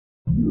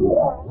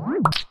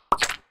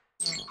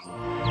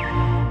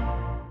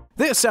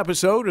This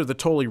episode of the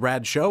Totally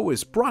Rad Show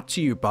is brought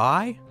to you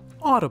by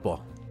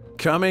Audible.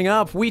 Coming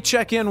up, we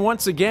check in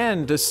once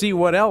again to see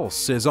what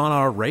else is on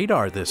our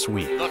radar this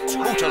week. The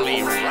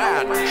Totally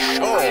Rad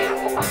Show.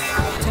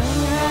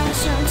 Totally Rad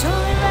Show,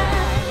 Totally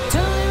Rad,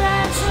 Totally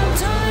Rad Show,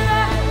 Totally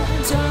Rad,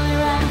 Totally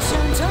Rad Show,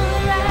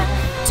 Totally Rad,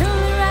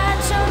 Totally Rad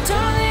Show,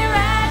 Totally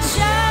Rad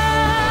Show.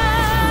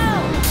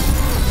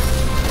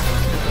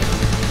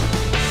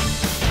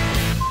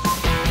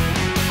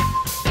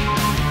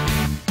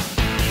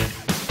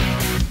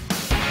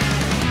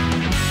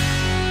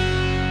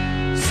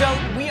 So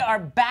we are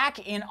back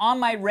in On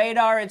My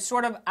Radar. It's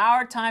sort of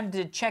our time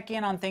to check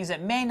in on things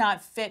that may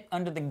not fit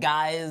under the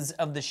guise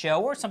of the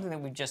show or something that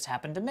we just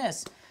happened to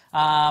miss. So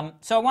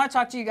I want to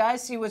talk to you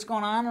guys, see what's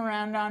going on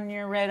around on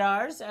your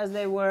radars as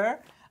they were.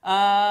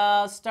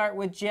 Start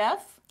with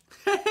Jeff.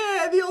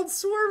 The old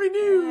swarmy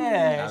dude.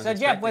 Yeah. So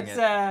Jeff, what's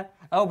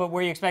oh, but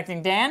were you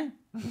expecting Dan?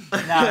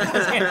 No,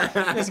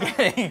 just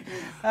kidding.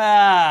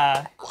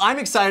 I'm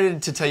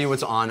excited to tell you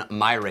what's on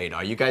my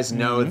radar. You guys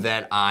know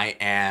that I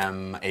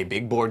am a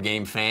big board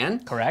game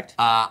fan. Correct.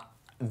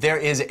 There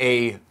is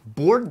a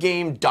board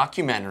game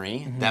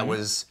documentary that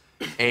was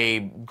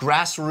a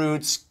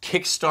grassroots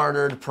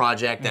kickstartered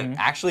project that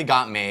actually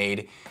got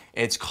made.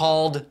 It's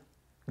called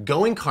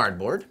Going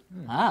Cardboard.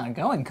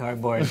 Going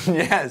Cardboard.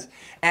 Yes,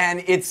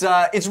 and it's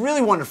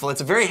really wonderful.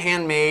 It's very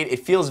handmade. It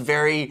feels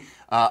very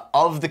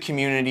of the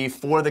community,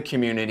 for the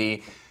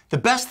community. The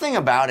best thing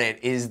about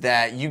it is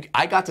that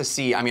I got to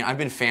see, I mean, I've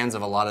been fans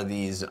of a lot of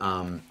these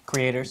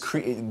Creators.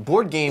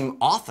 board game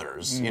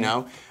authors, you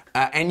know,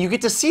 and you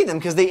get to see them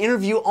because they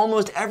interview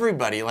almost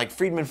everybody. Like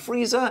Friedman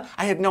Friese, I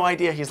had no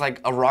idea he's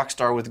like a rock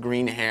star with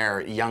green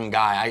hair, young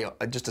guy.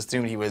 I just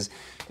assumed he was,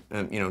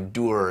 you know,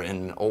 dour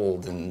and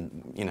old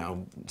and, you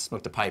know,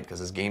 smoked a pipe because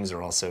his games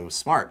are all so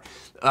smart.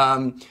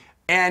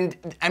 And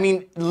I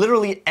mean,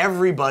 literally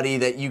everybody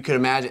that you could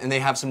imagine, and they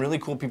have some really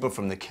cool people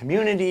from the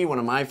community. One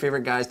of my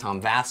favorite guys,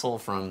 Tom Vassell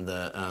from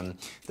the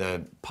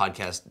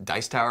podcast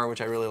Dice Tower,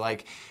 which I really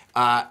like,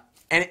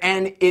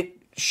 and it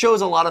shows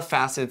a lot of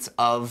facets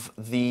of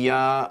the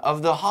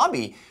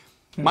hobby.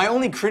 My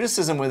only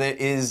criticism with it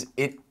is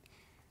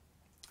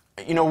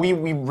you know, we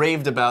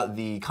raved about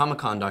the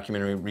Comic-Con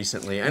documentary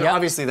recently, and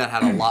obviously that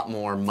had a lot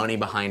more money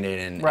behind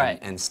it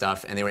and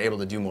stuff, and they were able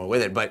to do more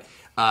with it. But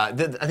I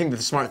think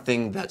the smart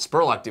thing that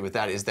Spurlock did with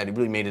that is that it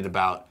really made it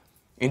about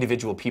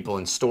individual people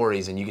and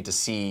stories, and you get to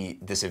see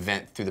this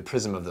event through the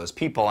prism of those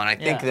people. And I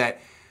think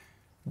that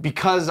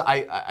because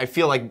I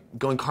feel like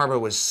Going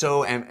Cardboard was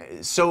so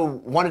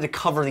wanted to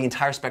cover the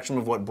entire spectrum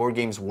of what board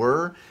games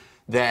were,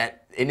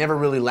 that it never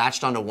really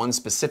latched onto one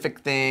specific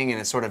thing,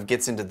 and it sort of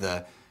gets into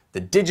the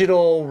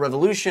digital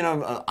revolution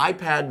of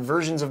iPad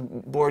versions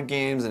of board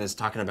games, and it's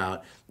talking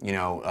about, you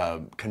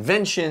know,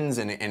 conventions,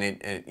 and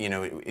it you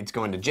know, it's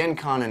going to Gen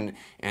Con,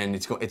 and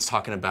it's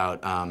talking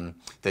about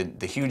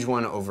the huge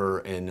one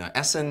over in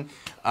Essen,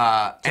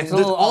 and it's a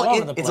little all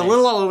over the it's place. a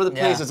little all over the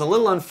place. Yeah. It's a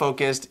little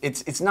unfocused.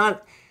 It's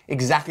not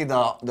exactly the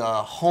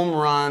home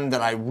run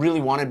that I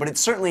really wanted, but it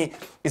certainly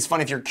is fun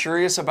if you're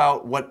curious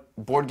about what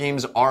board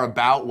games are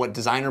about, what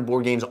designer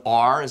board games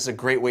are. It's a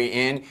great way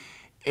in.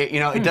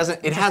 You know, it doesn't.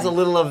 It has a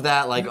little of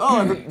that, like,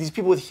 these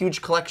people with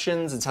huge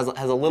collections. It has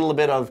a little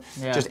bit of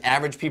just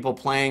average people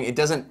playing. It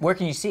doesn't. Where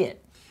can you see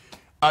it?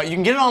 You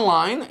can get it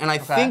online, and I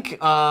think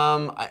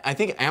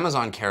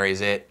Amazon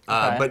carries it.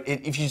 But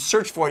if you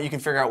search for it, you can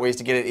figure out ways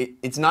to get it.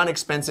 It's not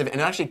expensive,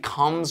 and it actually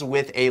comes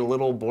with a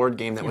little board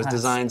game that was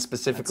designed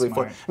specifically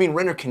for. I mean,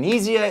 Renner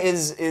Knizia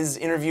is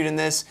interviewed in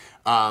this.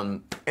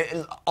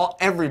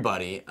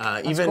 Everybody,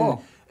 even.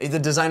 Cool. The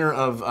designer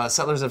of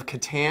Settlers of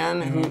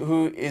Catan,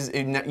 who is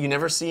you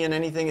never see in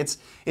anything. It's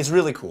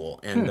really cool,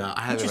 and I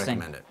highly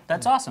recommend it.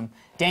 That's awesome.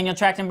 Daniel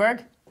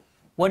Trachtenberg,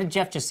 what did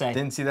Jeff just say?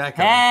 Didn't see that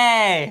coming.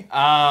 Hey!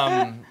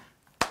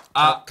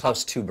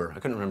 Klaus Tuber. I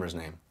couldn't remember his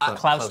name.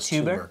 Klaus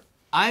Tuber.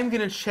 I'm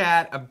gonna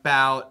chat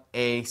about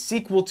a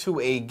sequel to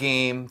a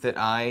game that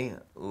I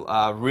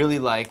really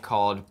like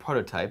called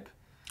Prototype.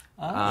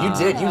 You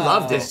did. You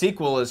loved The it.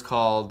 sequel is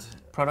called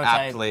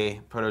Prototype. aptly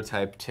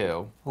Prototype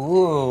 2.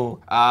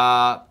 Ooh.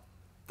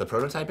 The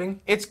prototyping?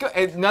 It's good.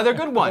 Another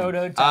good one.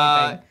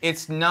 Prototyping.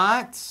 It's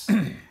not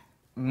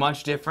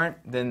much different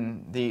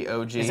than the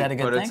OG Is that a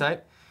good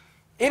Prototype.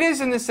 It is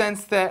in the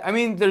sense that, I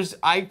mean,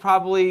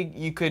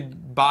 you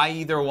could buy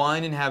either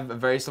one and have a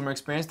very similar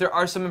experience. There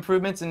are some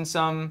improvements and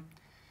some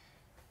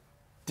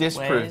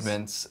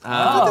disprovements.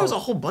 I thought there was a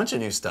whole bunch of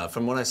new stuff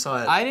from what I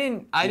saw. I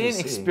didn't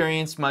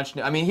experience much.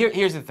 I mean,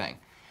 here's the thing.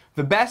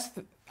 The best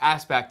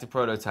aspect of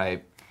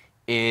Prototype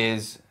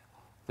is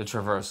the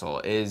traversal.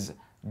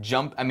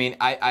 I mean,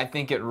 I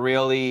think it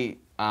really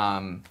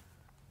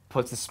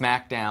puts the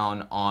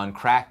smackdown on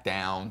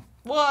Crackdown.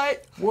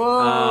 What?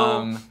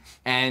 Whoa.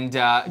 And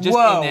just in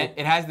that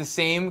it has the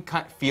same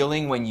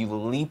feeling when you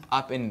leap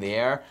up in the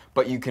air,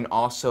 but you can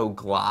also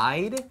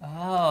glide.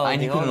 Oh,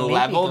 and you can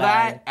level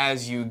that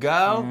as you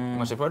go.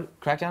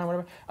 Crackdown or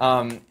whatever.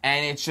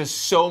 And it's just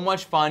so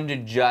much fun to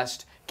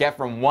just get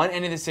from one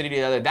end of the city to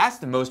the other. That's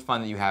the most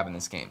fun that you have in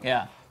this game.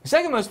 Yeah. The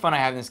second most fun I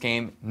have in this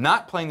game,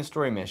 not playing the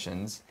story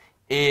missions,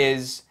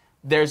 is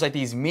there's like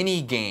these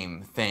mini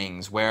game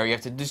things where you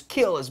have to just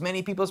kill as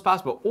many people as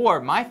possible. Or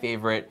my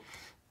favorite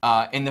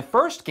in the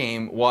first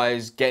game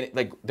was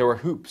there were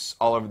hoops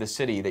all over the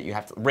city that you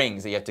have to,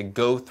 rings that you have to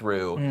go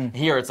through.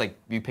 Here it's like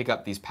you pick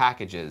up these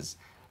packages.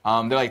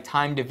 They're like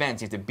timed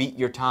events. You have to beat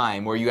your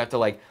time, where you have to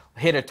like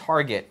hit a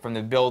target from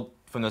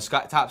the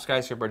top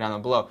skyscraper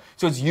down below.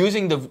 So it's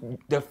using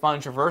the fun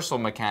traversal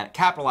mechanic,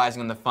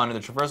 capitalizing on the fun of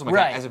the traversal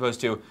mechanic, as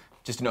opposed to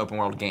just an open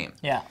world game.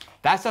 Yeah.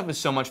 That stuff is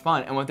so much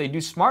fun. And what they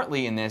do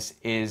smartly in this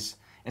is,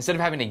 instead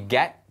of having to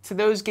get to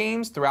those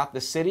games throughout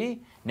the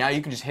city, now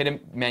you can just hit a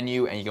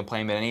menu and you can play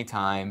them at any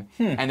time.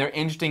 And they're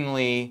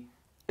interestingly,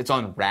 it's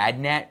on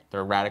RadNet,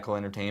 they're Radical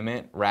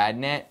Entertainment,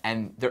 RadNet,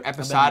 and they're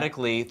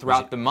episodically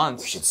throughout the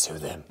months. We should sue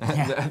them.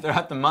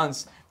 Throughout the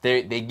months,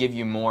 they give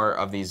you more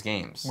of these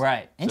games.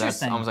 Right. So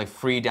Interesting. that's almost like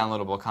free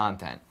downloadable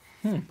content.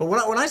 But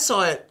when I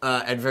saw it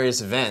at various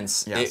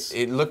events, Yes.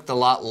 it looked a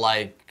lot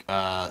like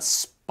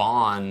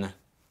Spawn,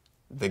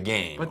 the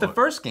game. But the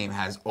first game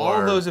has all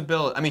or those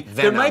abilities. I mean,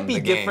 there Venom, might be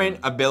the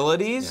different game.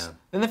 abilities Yeah.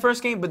 than the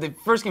first game, but the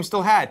first game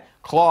still had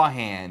claw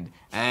hand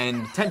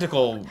and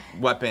tentacle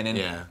weapon, and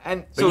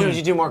But so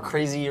you do more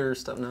crazier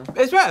stuff now?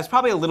 it's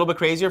probably a little bit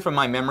crazier from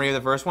my memory of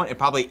the first one. It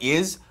probably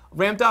is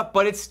ramped up,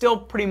 but it's still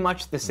pretty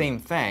much the same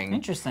thing.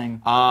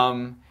 Interesting.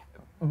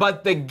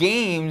 But the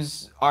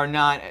games are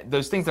not,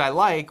 those things that I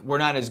like were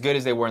not as good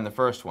as they were in the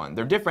first one.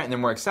 They're different and they're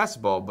more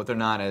accessible, but they're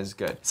not as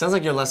good. Sounds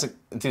like you're less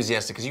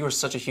enthusiastic because you were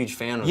such a huge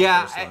fan of the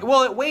Yeah, first one.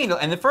 well, it waned,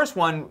 and the first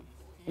one,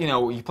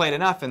 you played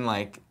enough, and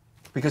like,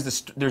 because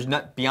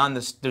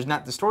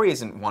the story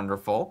isn't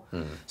wonderful,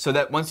 so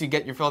that once you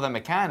get your fill of that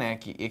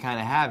mechanic, you kind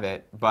of have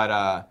it.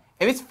 But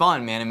it's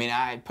fun, man. I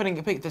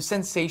mean, the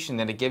sensation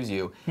that it gives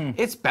you,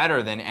 it's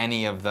better than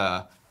any of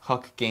the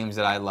Hook games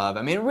that I love.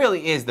 I mean, it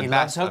really is the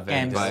best Hook of it.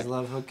 games. But, I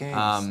love Hook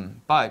games.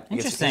 but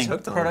Interesting.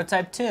 hooked on it.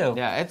 Prototype 2.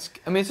 yeah, it's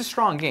a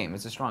strong game.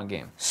 It's a strong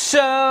game.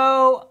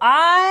 So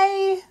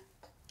I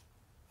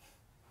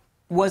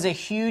was a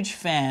huge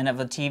fan of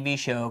a TV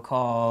show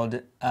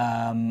called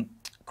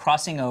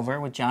Crossing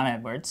Over with John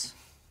Edwards.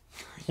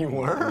 You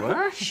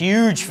were?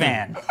 Huge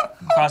fan.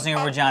 Crossing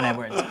Over with John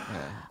Edwards.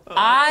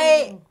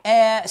 I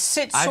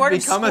sit sort of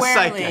become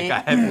squarely. a psychic.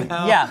 I have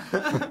now.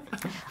 Yeah.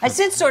 I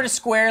sit sort of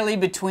squarely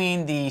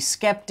between the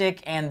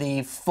skeptic and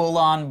the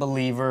full-on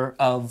believer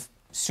of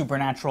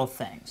supernatural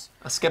things.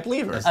 A skep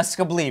lever. A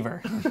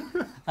skebleaver.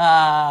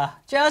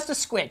 Just a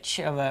squitch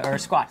of or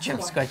squatch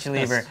of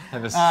sketch-lever.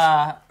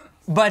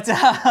 But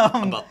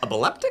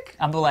Epileptic?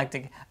 I'm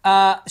epileptic.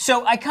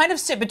 So I kind of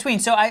sit between.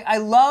 So I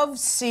love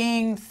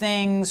seeing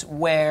things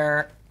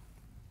where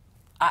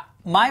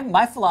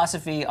my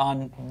philosophy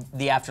on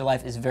the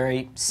afterlife is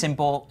very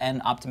simple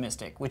and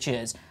optimistic, which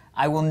is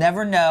I will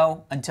never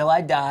know until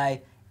I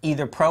die,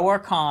 either pro or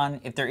con,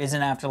 if there is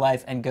an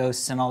afterlife and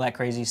ghosts and all that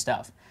crazy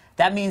stuff.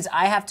 That means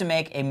I have to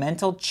make a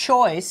mental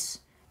choice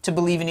to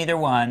believe in either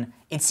one.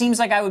 It seems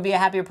like I would be a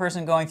happier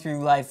person going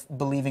through life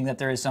believing that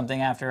there is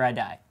something after I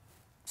die.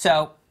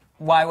 So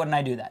why wouldn't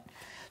I do that?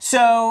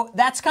 So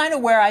that's kind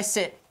of where I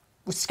sit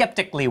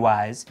skeptically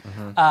wise.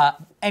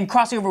 And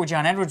Crossing Over with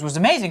John Edwards was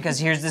amazing because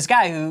here's this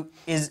guy who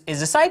is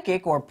a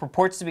psychic or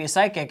purports to be a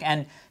psychic.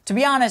 And to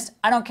be honest,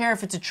 I don't care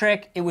if it's a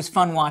trick. It was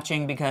fun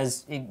watching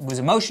because it was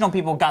emotional.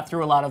 People got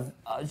through a lot of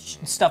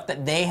stuff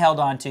that they held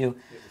on to.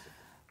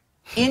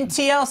 On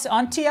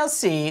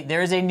TLC,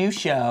 there is a new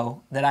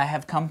show that I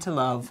have come to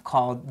love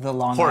called The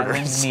Long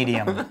Island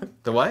Medium.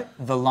 The what?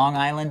 The Long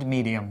Island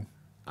Medium.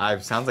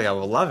 Sounds like I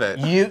will love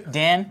it.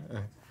 Dan,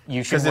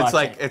 you should Because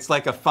watch it. it's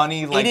like a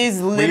funny, like, It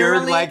is weird,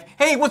 literally- like,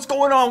 hey, what's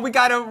going on? We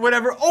gotta,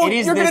 whatever. Oh,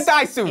 you're gonna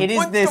die soon.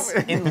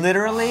 It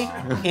literally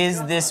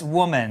is this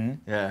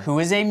woman who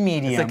is a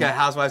medium. It's like a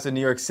Housewives of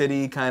New York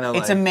City kind of.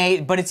 It's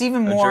amazing, but it's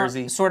even more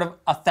Jersey. sort of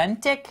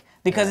authentic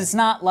because it's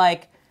not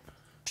like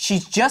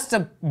she's just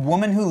a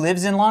woman who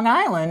lives in Long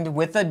Island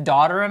with a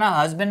daughter and a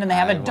husband, and they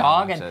have I a wanna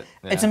dog, watch and it.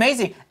 it's Yeah.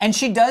 amazing. And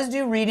she does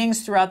do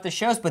readings throughout the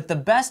shows, but the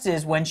best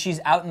is when she's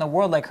out in the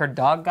world. Like her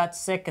dog got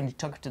sick, and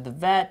took him to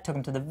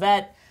the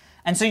vet.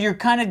 And so you're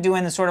kind of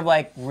doing this sort of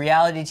like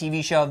reality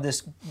TV show of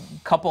this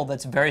couple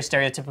that's very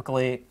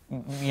stereotypically,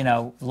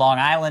 Long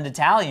Island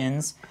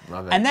Italians.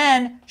 Love it. And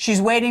then she's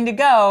waiting to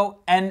go,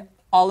 and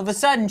all of a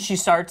sudden she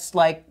starts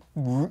like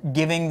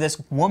giving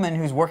this woman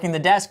who's working the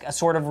desk a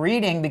sort of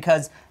reading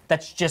because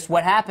that's just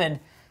what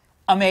happened.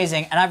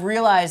 Amazing. And I've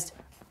realized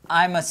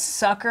I'm a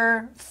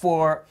sucker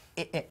for,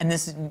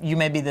 and you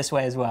may be this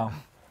way as well.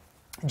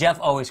 Jeff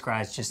always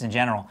cries just in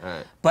general.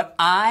 Right. But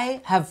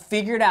I have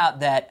figured out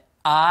that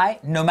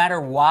no matter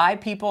why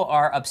people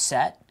are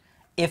upset,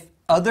 if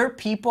other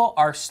people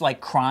are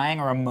like crying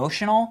or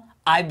emotional,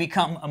 I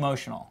become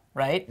emotional,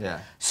 right? Yeah.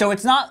 So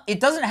it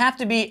doesn't have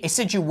to be a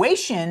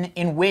situation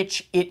in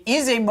which it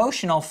is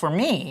emotional for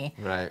me.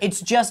 Right.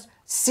 It's just I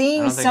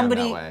seeing don't think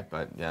somebody I'm that way,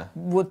 but yeah.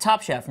 with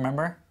Top Chef,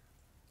 remember?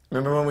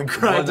 Remember when we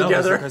cried Well, no,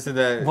 together? because of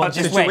the Well,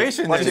 just wait.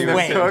 situation Just that you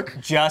wait. took.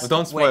 Just Well,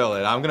 don't spoil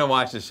it. I'm gonna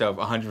watch the show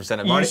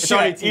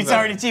 100%. It's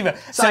already TiVo.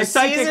 So I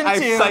season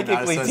two.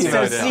 psychically No, TiVo'd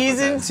So it out.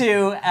 season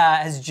 2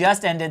 has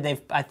just ended. They've,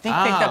 I think,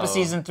 picked up a Oh.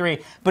 season 3,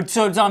 but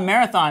so it's on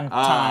marathon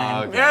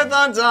time. okay.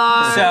 Marathon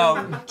time!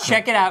 So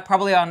check it out.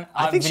 Probably on.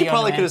 I think she video on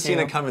probably demand, could have seen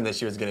too. it coming that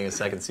she was getting a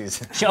second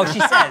season. Oh, she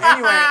says.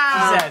 Anyway,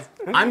 she says.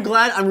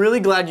 I'm really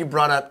glad you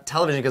brought up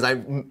television because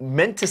I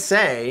meant to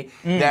say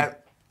that,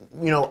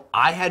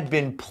 I had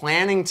been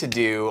planning to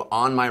do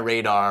On My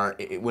Radar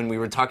when we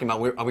were talking about,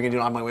 are we going to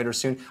do On My Radar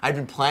soon? I'd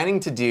been planning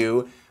to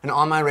do an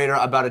On My Radar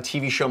about a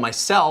TV show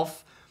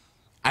myself.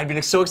 I'd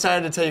been so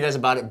excited to tell you guys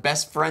about it,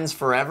 Best Friends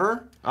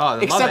Forever. Oh, I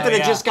love except that it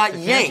yeah. just got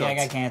It's yanked. Yeah, I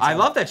got canceled. I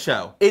love that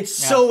show. It's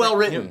so well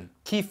written.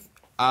 Keith,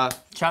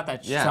 Shot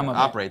that yeah, some of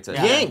operates it.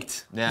 Yeah.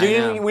 Yanked. Yeah,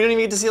 Dude, I know. we didn't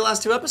even get to see the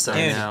last 2 episodes.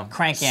 Dude, know.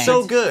 crank yanked.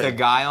 So good. The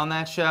guy on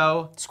that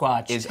show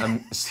Squatched. is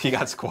he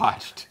got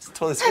squashed.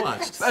 Totally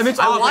squashed. I mean, it's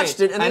I all watched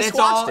it and then it's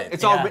all squashed it.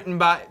 it's all Yeah. written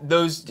by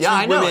those two Yeah,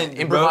 I know. women.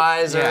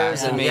 Improvisers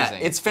it's and amazing.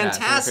 it's Yeah, it's one of my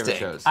favorite fantastic.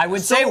 shows. I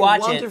would so say watch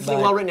it. wonderfully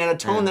but- well written at a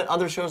tone that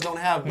other shows don't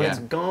have, but Yeah. it's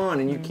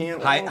gone and you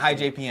can't. Hi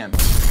JPM.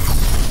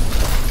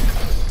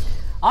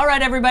 All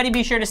right, everybody,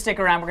 be sure to stick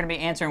around. We're going to be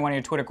answering one of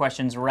your Twitter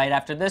questions right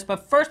after this.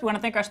 But first, we want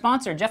to thank our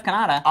sponsor, Jeff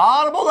Cannata.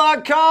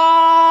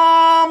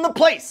 Audible.com, the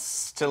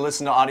place to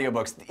listen to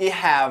audiobooks. They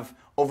have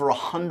over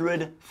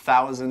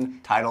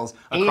 100,000 titles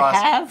across.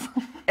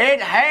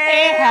 It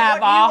have Have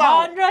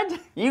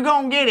 100? You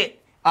gonna get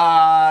it.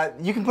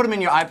 You can put them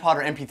in your iPod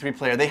or MP3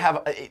 player. They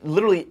have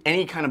literally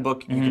any kind of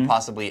book you could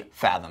possibly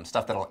fathom.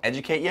 Stuff that'll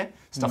educate you,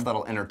 stuff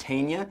that'll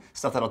entertain you,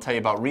 stuff that'll tell you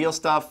about real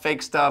stuff,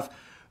 fake stuff,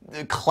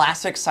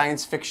 classic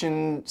science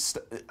fiction,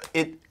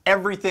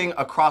 everything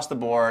across the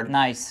board.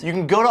 Nice. You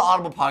can go to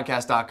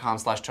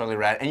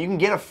audiblepodcast.com/totallyRad and you can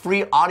get a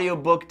free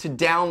audiobook to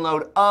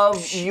download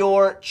of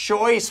your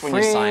choice when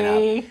you sign up.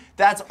 Free.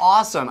 That's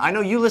awesome. I know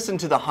you listened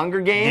to The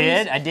Hunger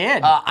Games. I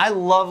did. I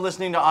love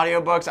listening to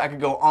audiobooks. I could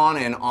go on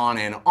and on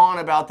and on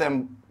about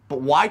them, but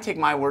why take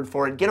my word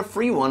for it? Get a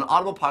free one,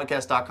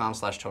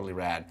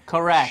 audiblepodcast.com/totallyRad.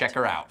 Correct. Check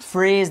her out.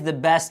 Free is the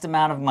best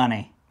amount of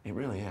money. It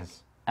really is.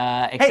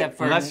 Except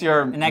for Unless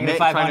you're negative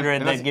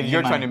 500 that gives you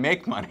you're money. trying to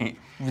make money.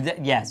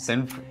 Yes.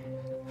 Then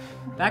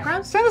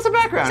Backgrounds? Send us a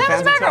background. Send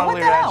us a background. What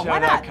the hell? Why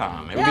not?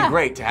 Fans@TotallyRadShow.com. It would Yeah. be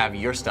great to have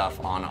your stuff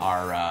on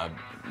our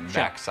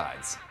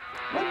backsides.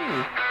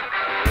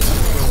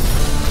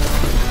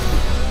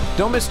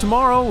 Don't miss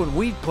tomorrow when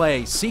we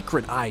play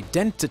Secret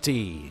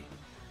Identity.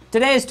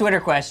 Today's Twitter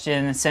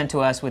question, sent to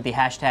us with the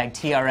hashtag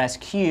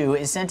TRSQ,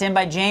 is sent in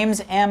by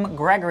James M.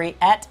 Gregory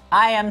at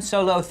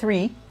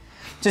IamSolo3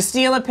 to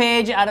steal a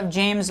page out of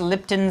James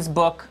Lipton's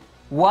book,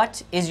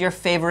 What is Your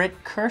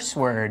Favorite Curse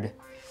Word?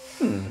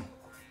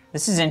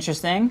 This is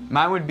interesting.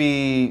 mine would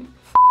be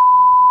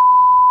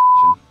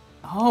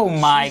Oh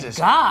my Jesus.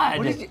 God.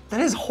 What is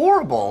that is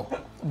horrible.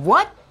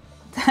 What?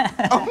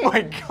 Oh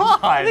my God.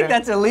 I think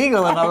that's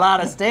illegal in a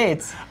lot of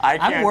states. I I'm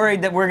can't-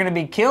 worried that we're going to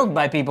be killed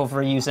by people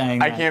for you saying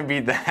that. I can't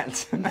beat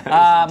that.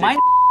 Mine,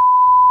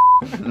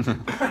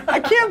 I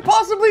can't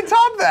possibly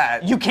top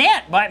that. you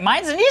can't, but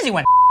mine's an easy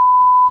one.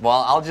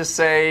 Well, I'll just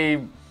say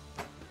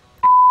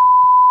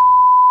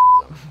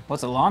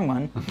What's a long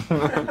one?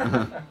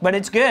 But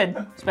it's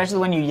good, especially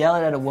when you yell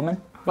it at a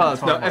woman. well,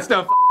 it's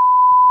no.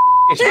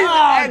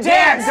 Oh,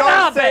 damn, don't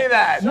stop say it.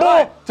 that.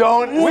 No.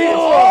 Don't.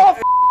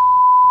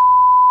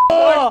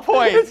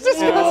 Point. It's just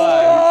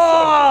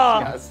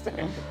Oh.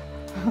 disgusting.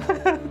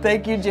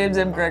 Thank you, James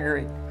M.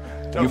 Gregory.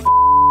 You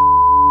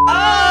Oh,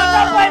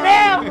 not my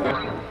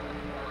name!